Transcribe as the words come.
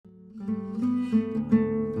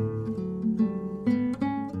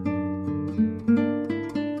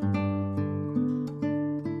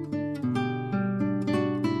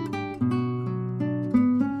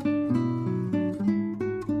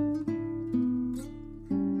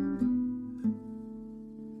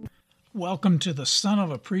Welcome to the Son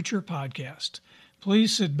of a Preacher podcast.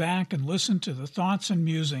 Please sit back and listen to the thoughts and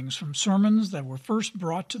musings from sermons that were first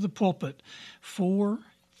brought to the pulpit 4,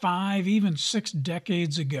 5, even 6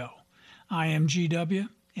 decades ago. I am GW,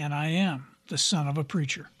 and I am the Son of a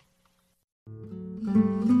Preacher.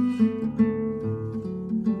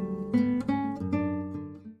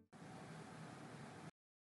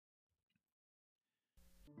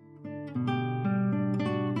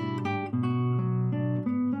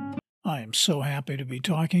 I am so happy to be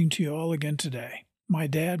talking to you all again today. My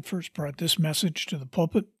dad first brought this message to the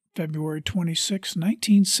pulpit February 26,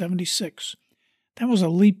 1976. That was a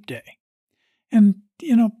leap day. And,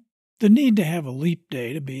 the need to have a leap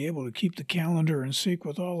day to be able to keep the calendar in sync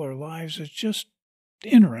with all our lives is just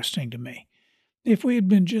interesting to me. If we had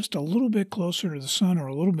been just a little bit closer to the sun or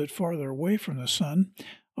a little bit farther away from the sun,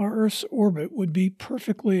 our Earth's orbit would be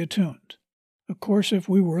perfectly attuned. Of course, if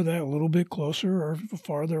we were that little bit closer or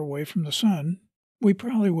farther away from the sun, we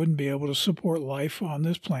probably wouldn't be able to support life on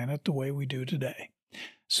this planet the way we do today.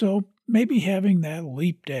 So maybe having that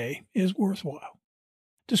leap day is worthwhile.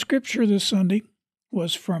 The scripture this Sunday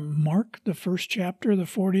was from Mark, the 1st chapter, the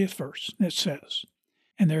 40th verse. It says,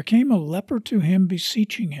 "And there came a leper to him,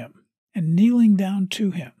 beseeching him, and kneeling down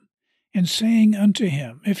to him, and saying unto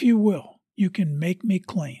him, If you will, you can make me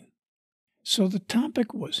clean." So the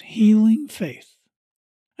topic was healing faith.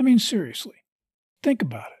 I mean, seriously, think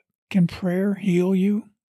about it. Can prayer heal you?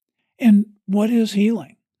 And what is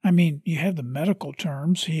healing? I mean, you have the medical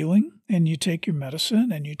terms healing, and you take your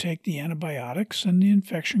medicine, and you take the antibiotics, and the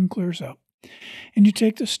infection clears up. And you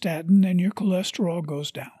take the statin, and your cholesterol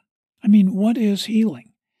goes down. I mean, what is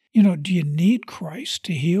healing? Do you need Christ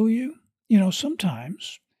to heal you?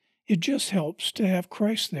 Sometimes it just helps to have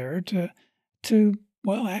Christ there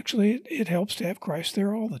Well, actually, it helps to have Christ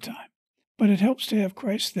there all the time. But it helps to have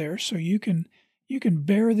Christ there so you can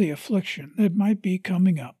bear the affliction that might be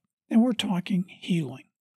coming up. And we're talking healing.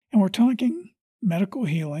 And we're talking medical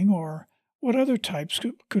healing, or what other types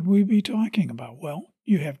could we be talking about? Well,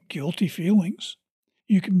 you have guilty feelings.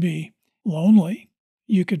 You can be lonely.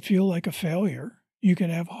 You could feel like a failure. You could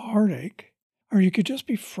have heartache. Or you could just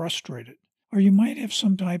be frustrated. Or you might have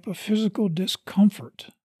some type of physical discomfort.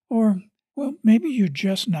 Or well, maybe you're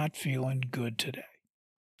just not feeling good today.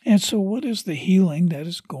 And so what is the healing that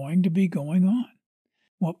is going to be going on?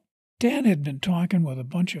 Well, Dad had been talking with a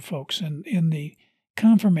bunch of folks in the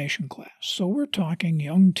confirmation class. So we're talking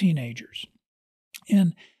young teenagers.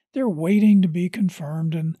 And they're waiting to be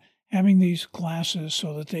confirmed and having these classes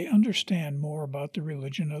so that they understand more about the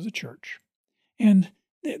religion of the church. And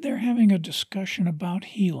they're having a discussion about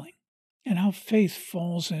healing and how faith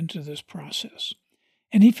falls into this process.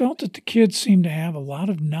 And he felt that the kids seemed to have a lot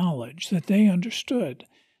of knowledge, that they understood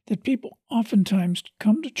that people oftentimes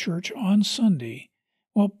come to church on Sunday,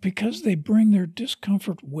 well, because they bring their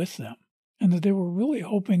discomfort with them, and that they were really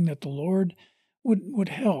hoping that the Lord would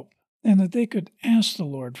help, and that they could ask the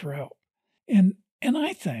Lord for help. And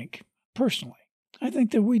I think, personally,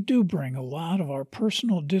 that we do bring a lot of our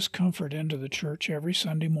personal discomfort into the church every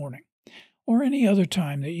Sunday morning, or any other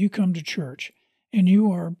time that you come to church and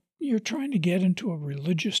you're trying to get into a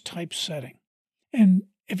religious type setting. And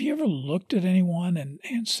have you ever looked at anyone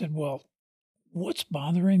and said, well, what's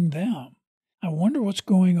bothering them? I wonder what's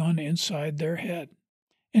going on inside their head.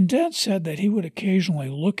 And Dad said that he would occasionally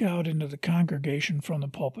look out into the congregation from the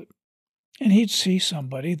pulpit, and he'd see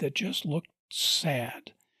somebody that just looked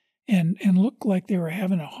sad and looked like they were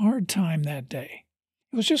having a hard time that day.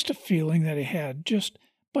 It was just a feeling that he had just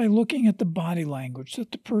by looking at the body language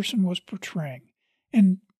that the person was portraying.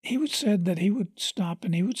 And he said that he would stop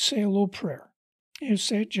and he would say a little prayer. He would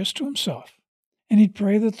say it just to himself. And he'd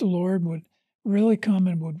pray that the Lord would really come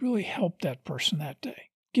and would really help that person that day.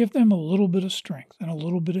 Give them a little bit of strength and a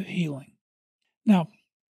little bit of healing. Now,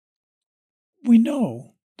 we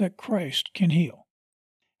know that Christ can heal.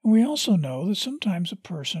 And we also know that sometimes a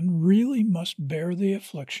person really must bear the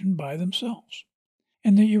affliction by themselves.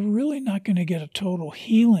 And that you're really not going to get a total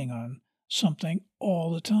healing on something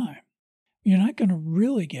all the time. You're not going to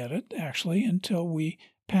really get it, actually, until we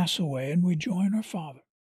pass away and we join our Father.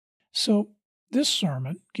 So this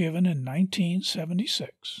sermon, given in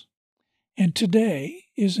 1976, and today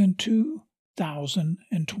is in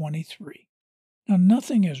 2023. Now,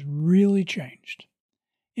 nothing has really changed.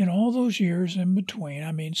 In all those years in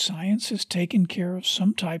between, science has taken care of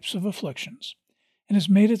some types of afflictions and has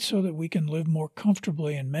made it so that we can live more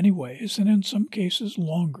comfortably in many ways and in some cases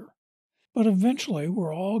longer. But eventually,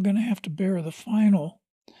 we're all going to have to bear the final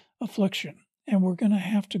affliction, and we're going to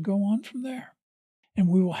have to go on from there. And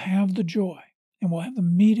we will have the joy, and we'll have the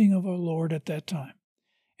meeting of our Lord at that time,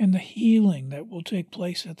 and the healing that will take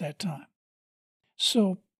place at that time.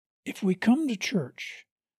 So if we come to church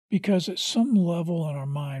because at some level in our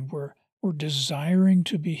mind we're desiring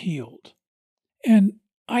to be healed, and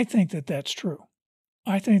I think that that's true.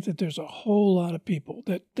 I think that there's a whole lot of people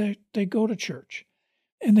that they go to church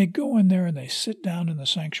and they go in there and they sit down in the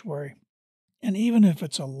sanctuary. And even if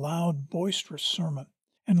it's a loud, boisterous sermon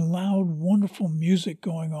and loud, wonderful music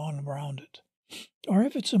going on around it, or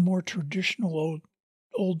if it's a more traditional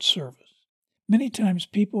old service, many times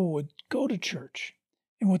people would go to church.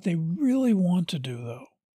 And what they really want to do, though,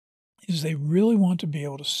 is they really want to be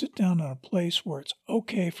able to sit down in a place where it's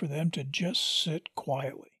okay for them to just sit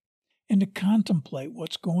quietly and to contemplate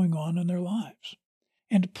what's going on in their lives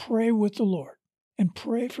and to pray with the Lord and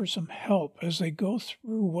pray for some help as they go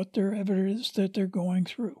through whatever it is that they're going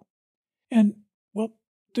through. And, well,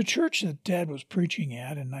 the church that Dad was preaching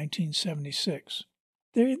at in 1976,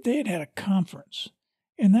 they had a conference.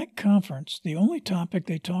 In that conference, the only topic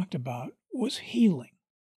they talked about was healing.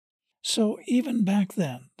 So even back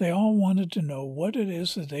then, they all wanted to know what it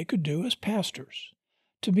is that they could do as pastors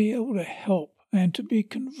to be able to help and to be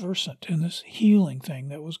conversant in this healing thing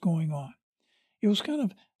that was going on. It was kind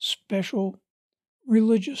of special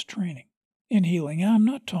religious training in healing. And I'm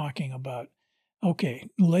not talking about, okay,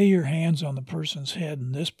 lay your hands on the person's head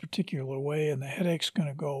in this particular way and the headache's going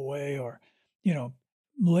to go away, or,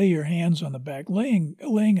 lay your hands on the back.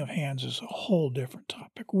 Laying of hands is a whole different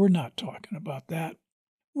topic. We're not talking about that.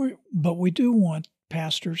 But we do want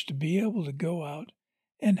pastors to be able to go out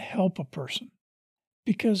and help a person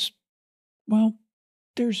because, well,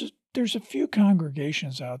 there's a few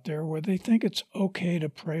congregations out there where they think it's okay to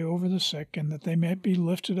pray over the sick and that they might be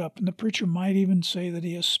lifted up. And the preacher might even say that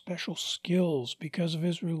he has special skills because of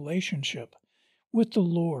his relationship with the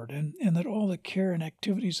Lord and that all the care and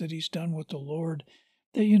activities that he's done with the Lord,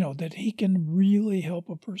 that he can really help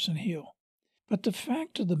a person heal. But the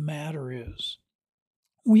fact of the matter is,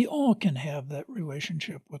 we all can have that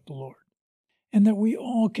relationship with the Lord, and that we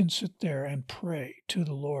all can sit there and pray to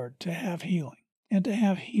the Lord to have healing and to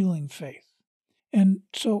have healing faith. And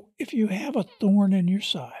so if you have a thorn in your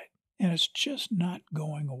side and it's just not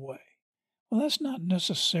going away, well, that's not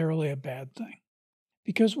necessarily a bad thing,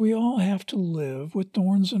 because we all have to live with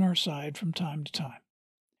thorns in our side from time to time.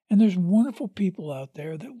 And there's wonderful people out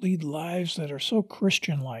there that lead lives that are so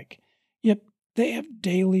Christian-like, yet they have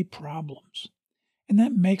daily problems. And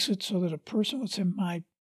that makes it so that a person would say,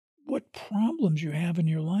 what problems you have in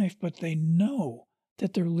your life, but they know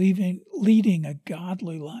that they're leading a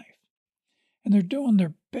godly life. And they're doing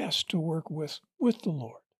their best to work with the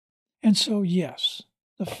Lord. And so, yes,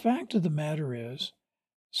 the fact of the matter is,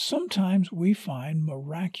 sometimes we find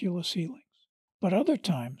miraculous healings, but other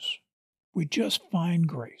times we just find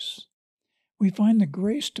grace. We find the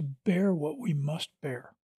grace to bear what we must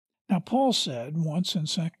bear. Now, Paul said once in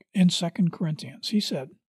 2 Corinthians, he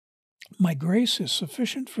said, "My grace is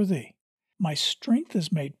sufficient for thee. My strength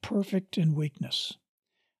is made perfect in weakness.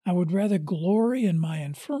 I would rather glory in my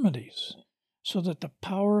infirmities, so that the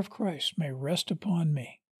power of Christ may rest upon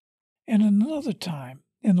me." And another time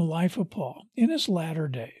in the life of Paul, in his latter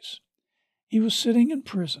days, he was sitting in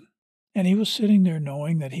prison, and he was sitting there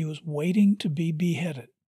knowing that he was waiting to be beheaded.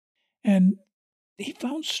 And he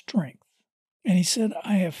found strength. And he said,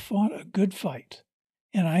 "I have fought a good fight,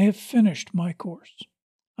 and I have finished my course.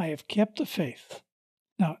 I have kept the faith."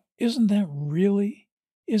 Now, isn't that really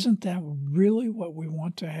what we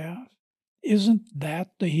want to have? Isn't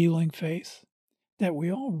that the healing faith that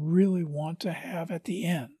we all really want to have at the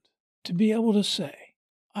end? To be able to say,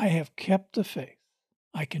 "I have kept the faith.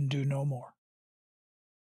 I can do no more."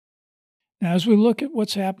 Now, as we look at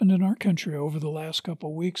what's happened in our country over the last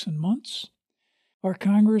couple of weeks and months, our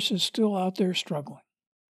Congress is still out there struggling.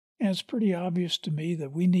 And it's pretty obvious to me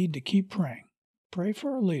that we need to keep praying. Pray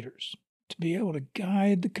for our leaders to be able to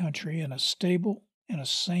guide the country in a stable and a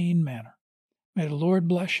sane manner. May the Lord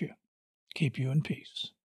bless you, keep you in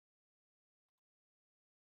peace.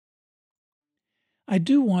 I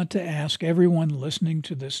do want to ask everyone listening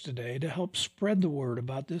to this today to help spread the word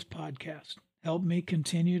about this podcast. Help me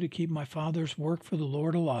continue to keep my Father's work for the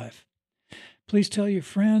Lord alive. Please tell your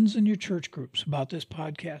friends and your church groups about this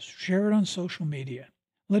podcast. Share it on social media.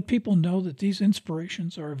 Let people know that these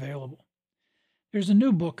inspirations are available. There's a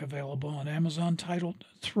new book available on Amazon titled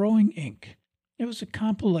Throwing Ink. It was a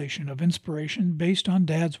compilation of inspiration based on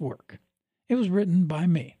Dad's work. It was written by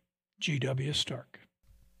me, G.W. Stark.